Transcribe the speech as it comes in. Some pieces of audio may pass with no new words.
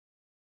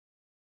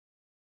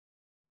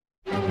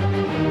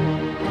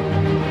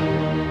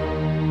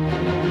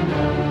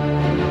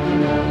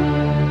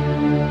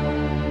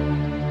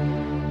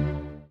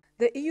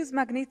The EU's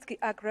Magnitsky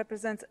Act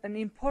represents an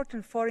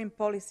important foreign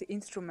policy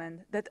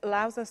instrument that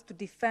allows us to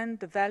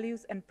defend the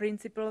values and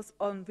principles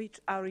on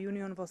which our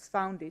union was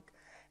founded,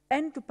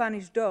 and to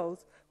punish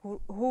those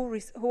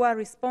who are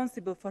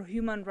responsible for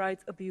human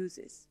rights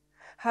abuses.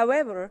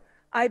 However,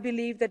 I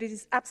believe that it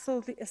is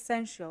absolutely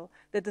essential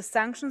that the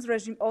sanctions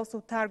regime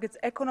also targets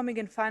economic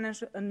and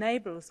financial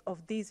enablers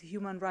of these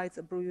human rights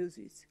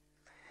abuses.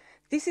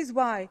 This is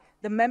why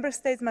the Member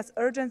States must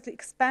urgently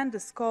expand the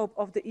scope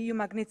of the EU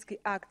Magnitsky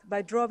Act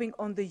by drawing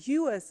on the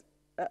US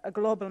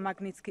Global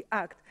Magnitsky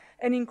Act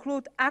and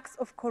include acts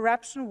of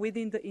corruption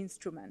within the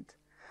instrument.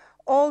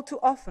 All too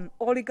often,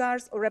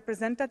 oligarchs or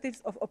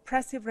representatives of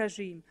oppressive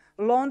regime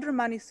launder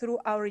money through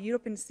our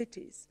European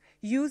cities,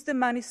 use the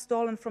money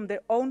stolen from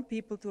their own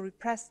people to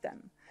repress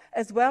them,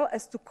 as well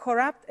as to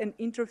corrupt and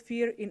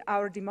interfere in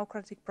our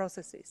democratic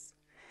processes.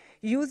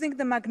 Using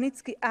the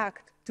Magnitsky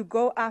Act to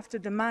go after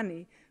the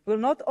money will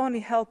not only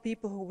help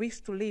people who wish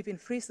to live in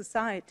free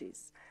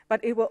societies, but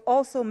it will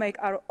also make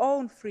our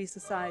own free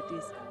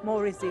societies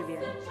more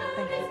resilient.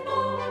 Thank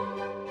you.